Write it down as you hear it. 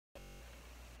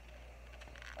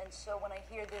And so when I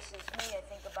hear this is me, I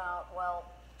think about, well,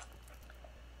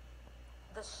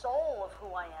 the soul of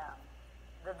who I am,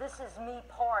 the this is me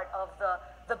part of the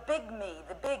big me,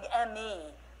 the big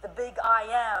me, the big I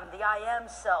am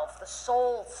self, the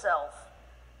soul self,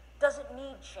 doesn't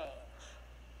need change.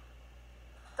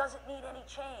 Doesn't need any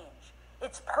change.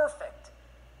 It's perfect,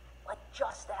 like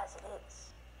just as it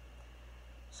is.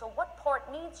 So what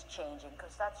part needs changing?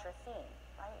 Because that's your theme,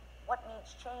 right? What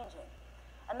needs changing?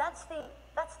 And that's the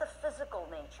physical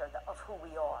nature of who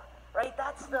we are, right?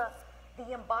 That's the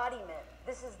embodiment.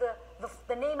 This is the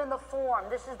name and the form.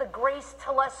 This is the Grace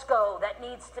Telesco that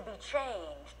needs to be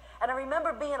changed. And I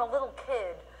remember being a little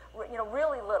kid, you know,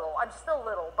 really little. I'm still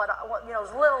little, but you know, it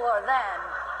was littler then,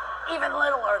 even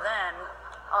littler then,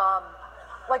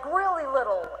 like really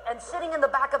little, and sitting in the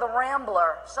back of the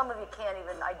Rambler. Some of you can't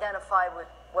even identify with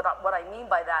what I mean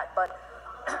by that, but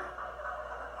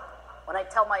when I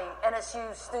tell my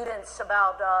NSU students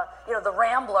about you know, the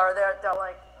Rambler, they're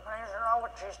like, I don't know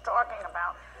what she's talking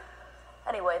about.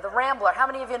 Anyway, the Rambler. How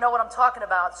many of you know what I'm talking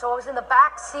about? So I was in the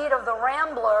back seat of the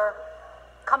Rambler,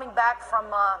 coming back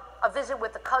from a visit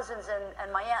with the cousins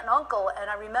and my aunt and uncle, and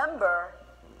I remember,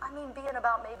 I mean, being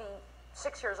about maybe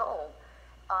 6 years old,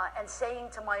 and saying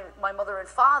to my mother and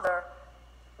father,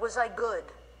 was I good?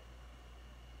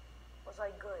 Was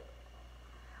I good?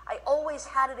 I always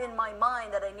had it in my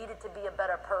mind that I needed to be a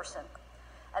better person.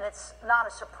 And it's not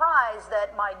a surprise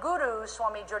that my guru,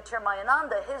 Swami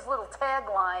Jyotirmayananda, his little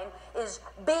tagline is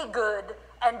be good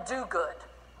and do good.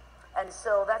 And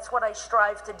so that's what I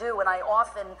strive to do, and I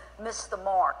often miss the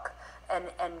mark. And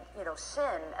you know,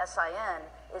 sin, S-I-N,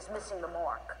 is missing the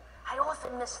mark. I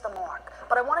often miss the mark.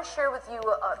 But I want to share with you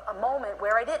a moment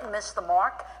where I didn't miss the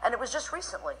mark, and it was just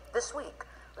recently, this week.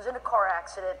 I was in a car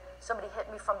accident. Somebody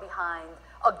hit me from behind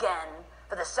again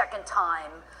for the second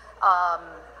time.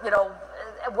 You know,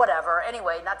 whatever.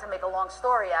 Anyway, not to make a long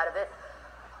story out of it.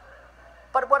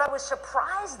 But what I was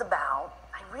surprised about,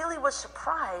 I really was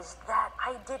surprised that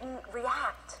I didn't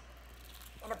react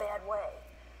in a bad way.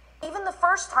 Even the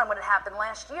first time when it happened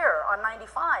last year on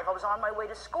 95, I was on my way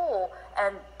to school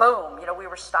and boom, you know, we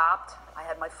were stopped. I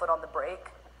had my foot on the brake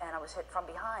and I was hit from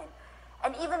behind.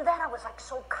 And even then I was like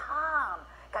so calm,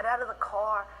 got out of the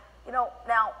car, you know.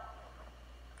 Now,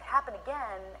 happened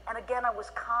again, and again I was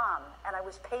calm, and I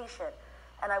was patient,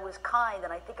 and I was kind,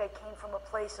 and I think I came from a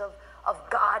place of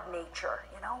God nature,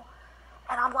 you know?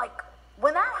 And I'm like,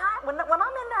 when I'm in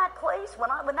that place,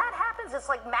 when that happens, it's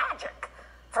like magic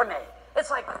for me. It's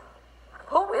like,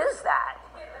 who is that?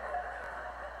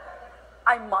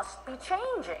 I must be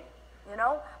changing, you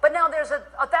know? But now there's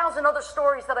a thousand other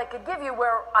stories that I could give you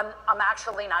where I'm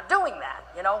actually not doing that,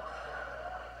 you know?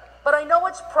 But I know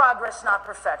it's progress, not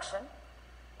perfection.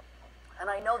 And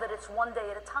I know that it's one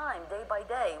day at a time, day by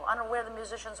day. I don't know where the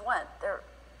musicians went. They're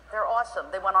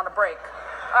awesome. They went on a break.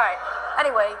 All right.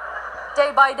 Anyway,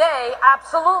 day by day,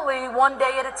 absolutely one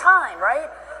day at a time, right?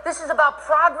 This is about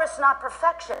progress, not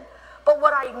perfection. But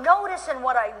what I notice and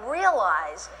what I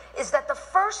realize is that the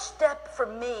first step for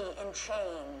me in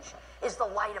change is the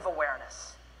light of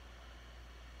awareness.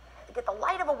 To get the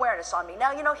light of awareness on me.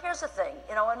 Now, you know, here's the thing,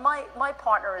 you know, and my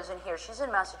partner is in here. She's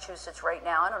in Massachusetts right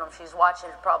now. I don't know if she's watching,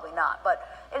 probably not, but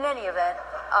in any event,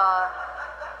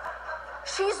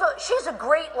 she's a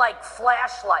great, like,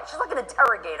 flashlight. She's like an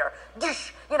interrogator.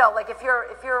 You know, like if you're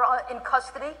in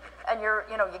custody and you're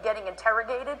getting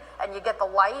interrogated and you get the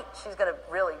light, she's gonna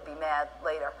really be mad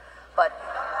later. But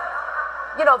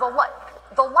you know,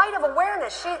 the light of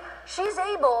awareness, she's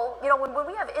able, you know, when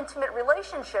we have intimate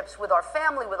relationships with our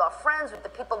family, with our friends, with the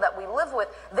people that we live with,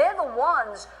 they're the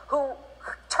ones who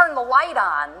turn the light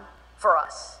on for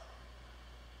us.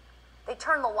 They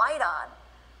turn the light on,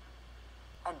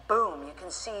 and boom, you can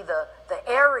see the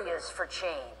areas for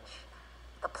change,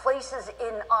 the places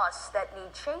in us that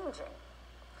need changing.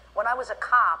 When I was a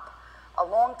cop a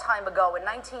long time ago, in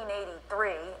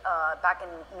 1983, back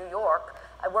in New York,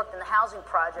 I worked in the housing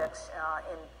projects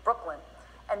in Brooklyn,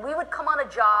 and we would come on a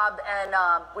job and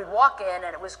we'd walk in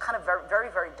and it was kind of very, very,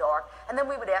 very dark, and then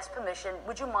we would ask permission,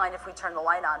 would you mind if we turn the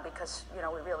light on because, you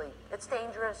know, it's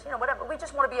dangerous, you know, whatever. We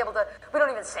just want to be able to, we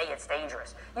don't even say it's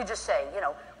dangerous. You just say, you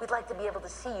know, we'd like to be able to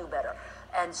see you better.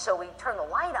 And so we turn the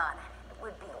light on and it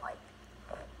would be like,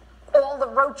 all the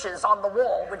roaches on the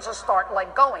wall would just start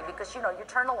like going because, you know, you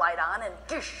turn the light on and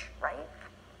dish, right?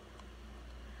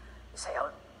 You say, oh,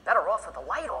 better off with the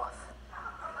light off.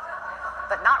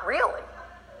 But not really.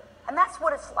 And that's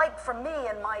what it's like for me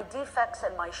and my defects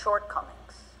and my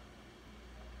shortcomings.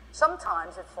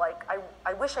 Sometimes it's like,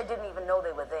 I wish I didn't even know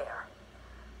they were there.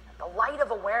 The light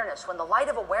of awareness, when the light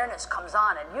of awareness comes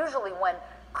on, and usually when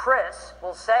Chris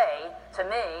will say to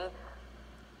me,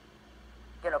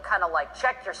 you know, kind of like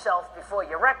check yourself before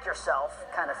you wreck yourself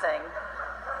kind of thing.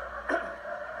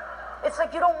 It's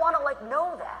like you don't want to like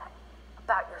know that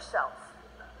about yourself.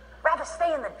 Rather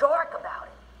stay in the dark about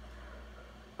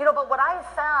it. You know, but what I've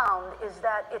found is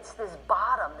that it's this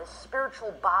bottom, this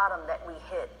spiritual bottom that we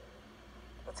hit.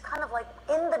 It's kind of like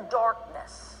in the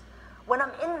darkness. When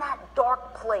I'm in that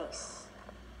dark place,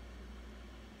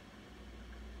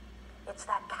 it's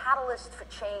that catalyst for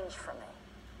change for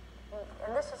me.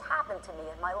 And this has happened to me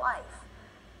in my life.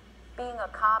 Being a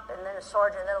cop and then a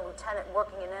sergeant and then a lieutenant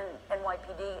working in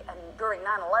NYPD and during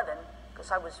 9/11,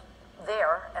 because I was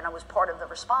there and I was part of the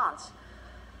response.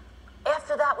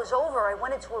 After that was over, I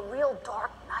went into a real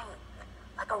dark night,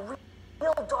 like a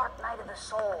real dark night of the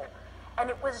soul. And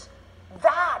it was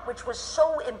that which was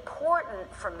so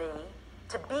important for me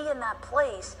to be in that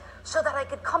place so that I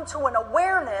could come to an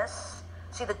awareness.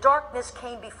 See, the darkness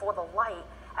came before the light,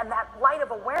 and that light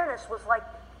of awareness was like,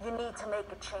 you need to make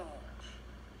a change.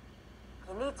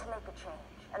 You need to make a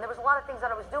change. And there was a lot of things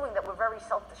that I was doing that were very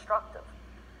self-destructive.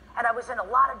 And I was in a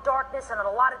lot of darkness and in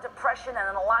a lot of depression and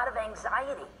in a lot of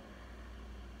anxiety.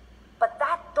 But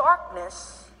that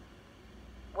darkness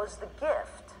was the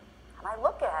gift. And I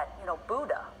look at, you know,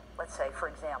 Buddha, let's say, for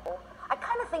example. I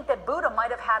kind of think that Buddha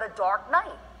might have had a dark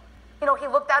night. You know, he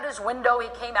looked out his window, he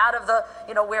came out of the,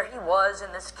 you know, where he was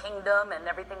in this kingdom, and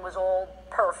everything was all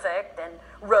perfect and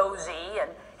rosy, and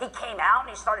he came out and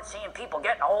he started seeing people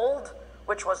getting old,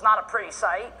 which was not a pretty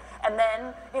sight. And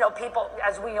then, you know, people,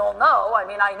 as we all know, I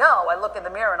mean, I know, I look in the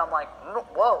mirror and I'm like,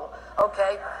 whoa,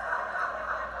 okay.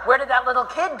 Where did that little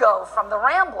kid go from the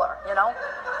Rambler, you know?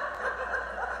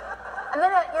 And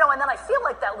then, you know, and then I feel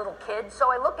like that little kid,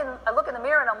 so I look in the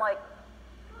mirror and I'm like,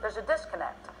 there's a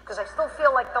disconnect, because I still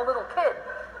feel like the little kid,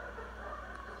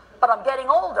 but I'm getting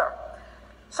older.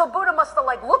 So Buddha must have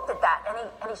like looked at that,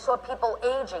 and he saw people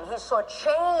aging. He saw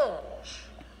change.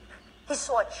 He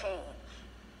saw change.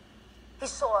 He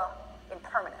saw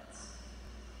impermanence.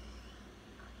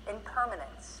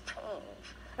 Impermanence,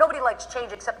 change. Nobody likes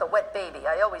change except a wet baby.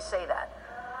 I always say that.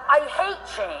 I hate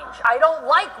change. I don't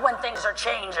like when things are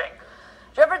changing.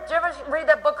 Did you ever read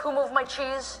that book, Who Moved My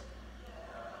Cheese?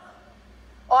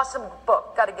 Awesome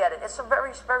book. Got to get it. It's a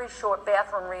very, very short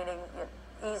bathroom reading.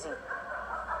 Easy.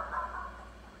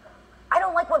 I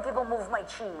don't like when people move my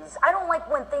cheese. I don't like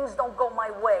when things don't go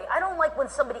my way. I don't like when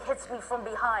somebody hits me from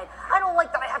behind. I don't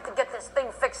like that I have to get this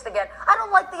thing fixed again. I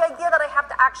don't like the idea that I have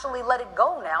to actually let it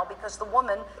go now because the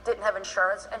woman didn't have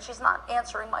insurance and she's not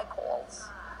answering my calls.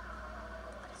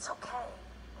 But it's okay.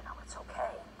 You know, it's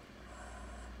okay.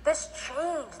 This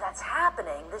change that's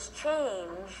happening, this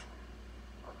change,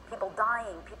 people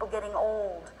dying, people getting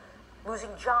old,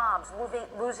 losing jobs,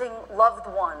 losing loved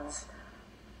ones,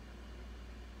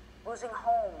 losing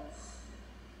homes,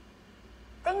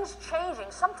 things changing.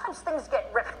 Sometimes things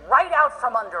get ripped right out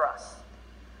from under us.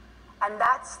 And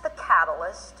that's the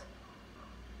catalyst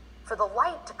for the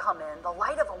light to come in, the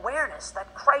light of awareness,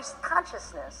 that Christ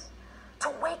consciousness,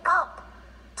 to wake up,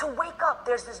 to wake up.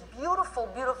 There's this beautiful,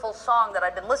 beautiful song that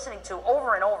I've been listening to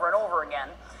over and over and over again,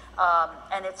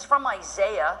 and it's from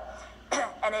Isaiah,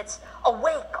 and it's,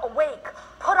 awake, awake,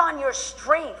 put on your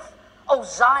strength, O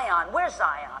Zion. Where's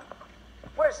Zion?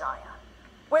 Where's Zion?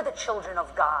 We're the children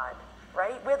of God,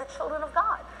 right? We're the children of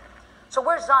God. So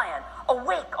where's Zion?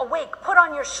 Awake, awake, put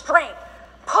on your strength,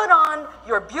 put on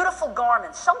your beautiful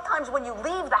garments. Sometimes when you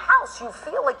leave the house, you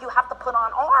feel like you have to put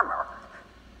on armor.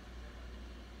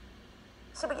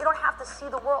 See, but you don't have to see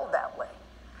the world that way.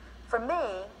 For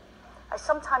me, I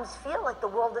sometimes feel like the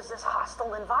world is this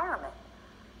hostile environment,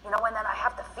 you know, and then I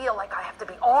have to feel like I have to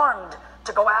be armed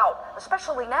to go out,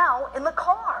 especially now in the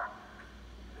car.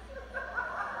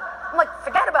 I'm like,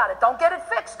 forget about it. Don't get it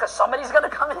fixed because somebody's going to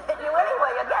come and hit you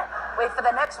anyway. Again, wait for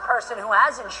the next person who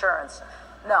has insurance.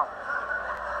 No.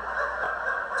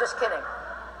 Just kidding.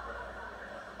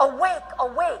 Awake,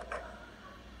 awake.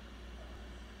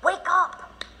 Wake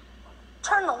up.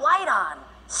 Turn the light on.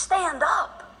 Stand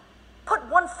up. Put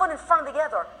one foot in front of the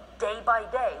other, day by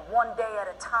day, one day at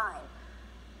a time.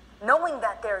 Knowing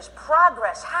that there's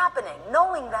progress happening,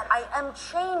 knowing that I am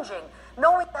changing,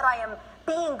 knowing that I am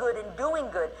being good and doing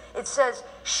good. It says,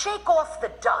 shake off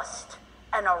the dust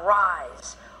and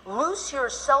arise. Loose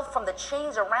yourself from the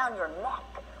chains around your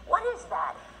neck. What is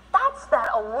that? That's that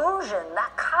illusion,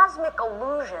 that cosmic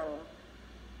illusion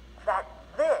that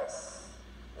this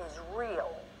is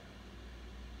real.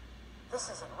 This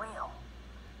isn't real.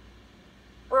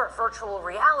 We're a virtual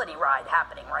reality ride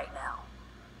happening right now.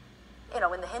 You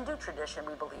know, in the Hindu tradition,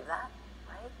 we believe that,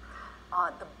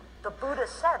 right? The Buddha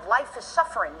said, life is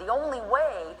suffering. The only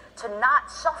way to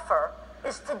not suffer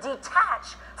is to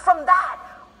detach from that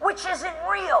which isn't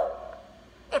real.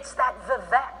 It's that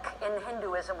vivek in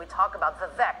Hinduism we talk about,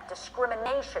 vivek,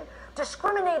 discrimination,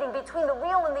 discriminating between the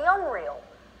real and the unreal.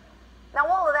 Now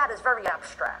all of that is very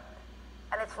abstract.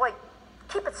 And it's like,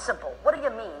 keep it simple. What do you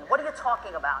mean? What are you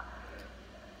talking about?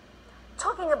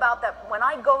 Talking about that when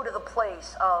I go to the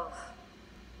place of,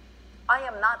 I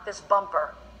am not this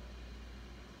bumper.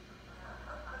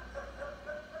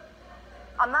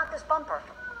 I'm not this bumper.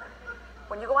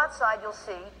 When you go outside, you'll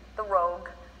see the rogue.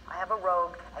 I have a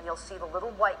rogue, and you'll see the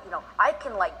little white, I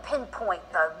can like pinpoint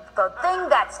the thing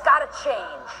that's got to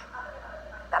change,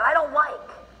 that I don't like.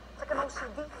 It's like an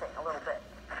OCD thing a little bit.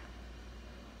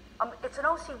 It's an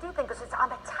OCD thing because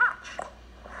I'm attached.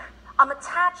 I'm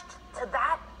attached to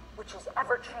that which is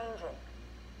ever changing.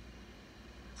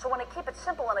 So when I keep it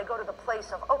simple and I go to the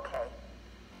place of, okay,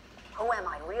 who am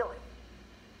I really?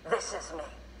 This is me.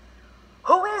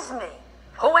 Who is me?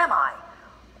 Who am I?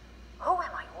 Who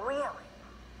am I really?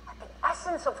 At the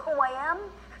essence of who I am,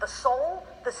 the soul,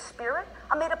 the spirit,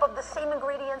 I'm made up of the same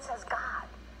ingredients as God.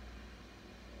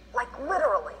 Like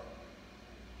literally,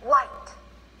 light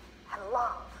and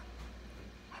love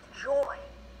and joy.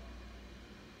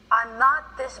 I'm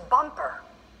not this bumper,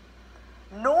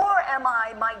 nor am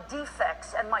I my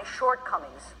defects and my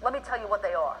shortcomings. Let me tell you what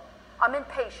they are. I'm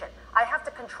impatient. I have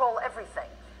to control everything.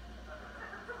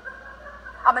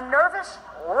 I'm a nervous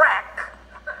wreck.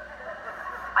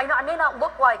 I may not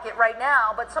look like it right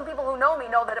now, but some people who know me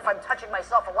know that if I'm touching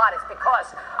myself a lot, it's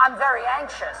because I'm very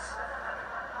anxious.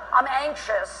 I'm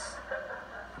anxious.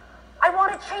 I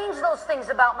want to change those things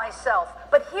about myself.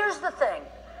 But here's the thing,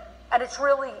 and it's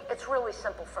really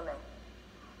simple for me.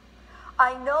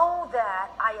 I know that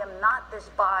I am not this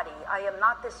body, I am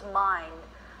not this mind,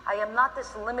 I am not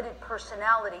this limited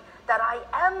personality, that I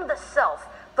am the self,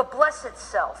 the blessed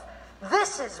self.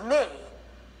 This is me.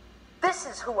 This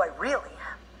is who I really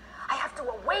am. I have to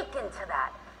awaken to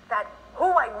that who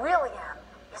I really am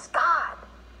is God.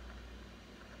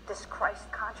 This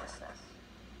Christ consciousness.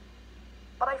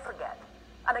 But I forget,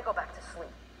 and I go back to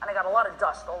sleep, and I got a lot of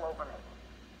dust all over me.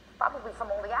 Probably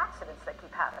from all the accidents that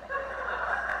keep happening.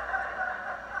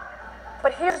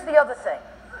 But here's the other thing.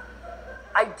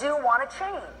 I do want to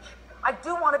change. I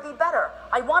do want to be better.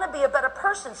 I want to be a better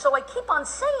person, so I keep on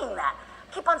saying that.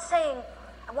 Keep on saying,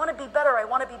 I want to be better, I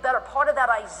want to be better. Part of that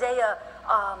Isaiah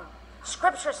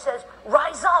scripture says,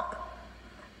 rise up,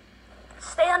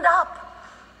 stand up,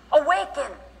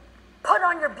 awaken, put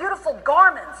on your beautiful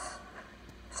garments.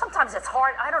 Sometimes it's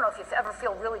hard. I don't know if you ever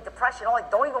feel really depressed,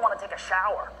 don't even want to take a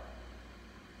shower.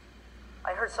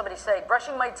 I heard somebody say,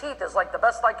 brushing my teeth is like the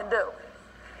best I can do.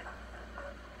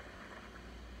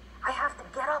 I have to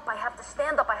get up, I have to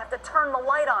stand up, I have to turn the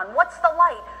light on. What's the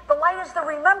light? The light is the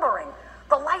remembering.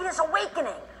 The light is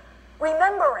awakening,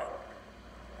 remembering.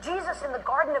 Jesus in the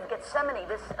Garden of Gethsemane,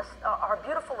 our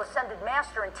beautiful ascended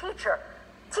master and teacher,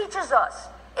 teaches us.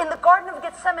 In the Garden of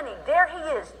Gethsemane, there he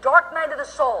is, dark night of the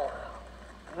soul,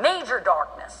 major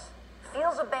darkness,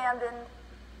 feels abandoned.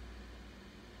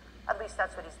 At least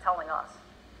that's what he's telling us.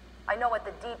 I know at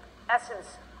the deep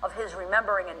essence of his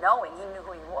remembering and knowing, he knew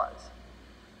who he was.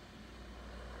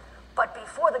 But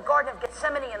before the Garden of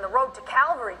Gethsemane and the road to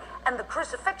Calvary and the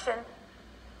crucifixion,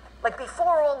 like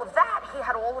before all of that, he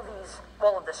had all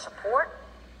of this support,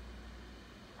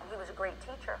 and he was a great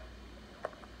teacher.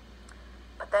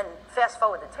 But then fast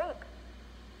forward the tape,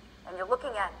 and you're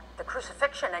looking at the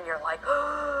crucifixion, and you're like,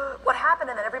 oh, what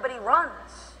happened? And then everybody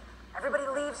runs. Everybody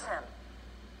leaves him.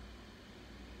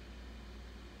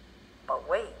 But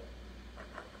wait,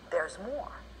 there's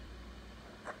more.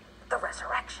 The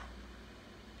resurrection.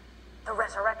 The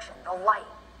resurrection, the light.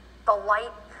 The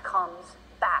light comes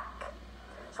back.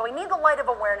 So we need the light of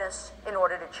awareness in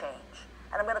order to change.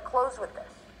 And I'm going to close with this.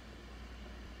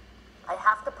 I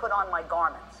have to put on my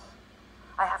garments.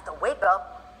 I have to wake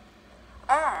up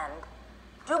and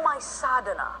do my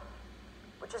sadhana,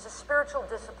 which is a spiritual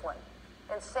discipline.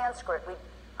 In Sanskrit,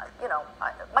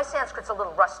 my Sanskrit's a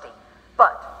little rusty,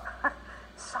 but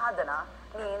sadhana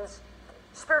means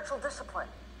spiritual discipline,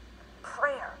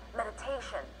 prayer,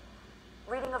 meditation,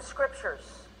 reading of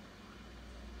scriptures,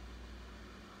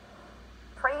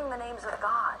 praying the names of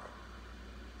God,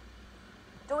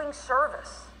 doing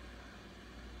service.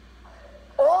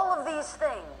 All of these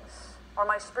things are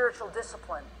my spiritual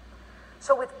discipline.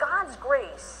 So with God's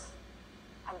grace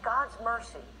and God's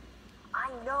mercy,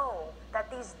 I know that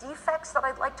these defects that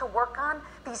I'd like to work on,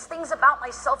 these things about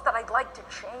myself that I'd like to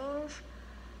change,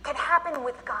 can happen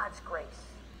with God's grace.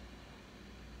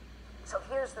 So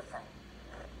here's the thing.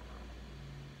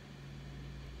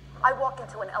 I walk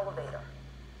into an elevator.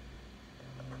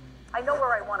 I know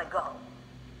where I want to go.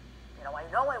 I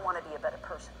know I want to be a better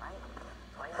person,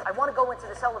 right? So I want to go go into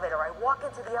this elevator. I walk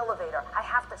into the elevator. I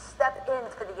have to step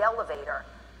into the elevator.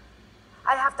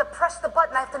 I have to press the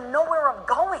button. I have to know where I'm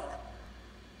going.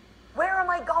 Where am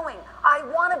I going? I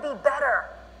want to be better.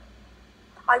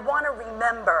 I want to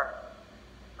remember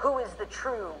who is the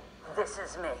true this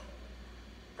is me.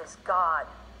 This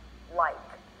God-like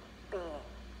being.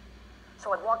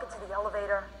 So I walk into the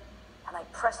elevator and I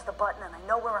press the button and I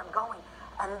know where I'm going.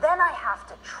 And then I have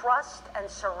to trust and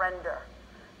surrender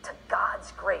to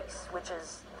God's grace, which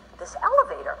is this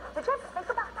elevator. Did you ever think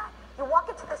about that? You walk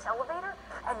into this elevator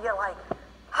and you're like,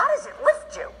 how does it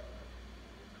lift you?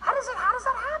 How does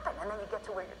that happen? And then you get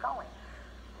to where you're going.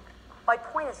 My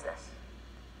point is this.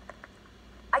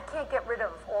 I can't get rid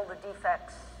of all the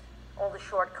defects, all the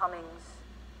shortcomings,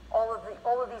 all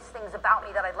of these things about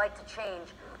me that I'd like to change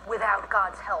without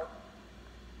God's help.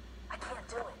 I can't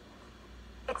do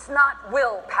it. It's not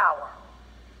willpower.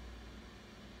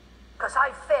 Because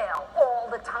I fail all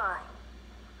the time.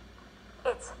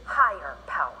 It's higher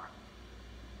power.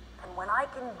 And when I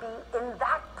can be in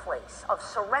that place of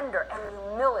surrender and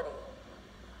humility,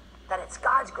 that it's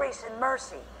God's grace and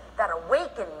mercy that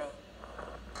awaken me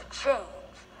to change,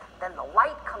 then the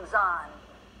light comes on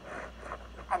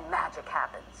and magic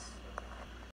happens.